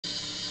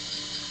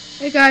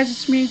Hey guys,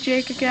 it's me,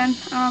 Jake again.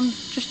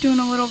 Just doing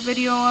a little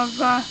video of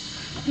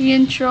the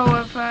intro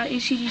of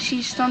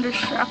AC/DC's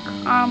Thunderstruck.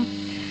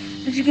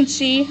 As you can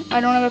see, I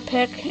don't have a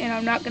pick and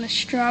I'm not going to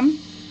strum.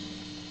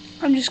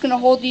 I'm just going to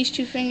hold these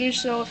two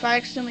fingers so if I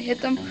accidentally hit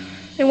them,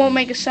 they won't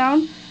make a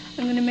sound.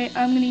 I'm going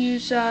to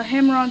use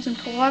hammer-ons and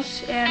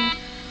Cloughs and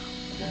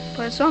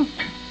play a song.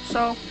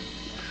 So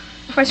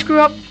if I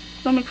screw up,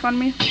 don't make fun of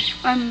me.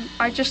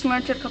 I just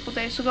learned it a couple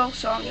days ago,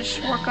 so I'm just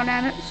working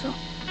on it. So.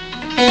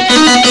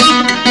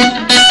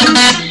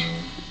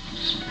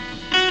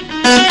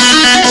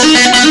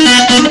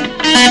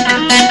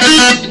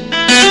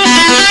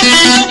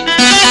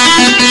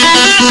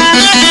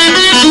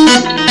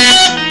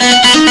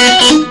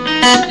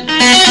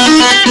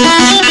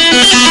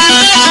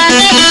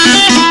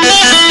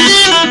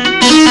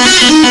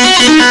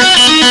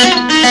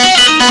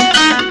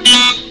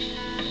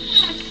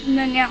 And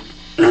then yeah,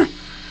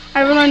 I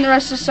haven't learned the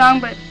rest of the song,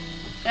 but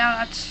yeah,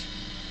 that's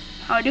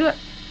how I do it.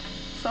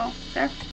 So there.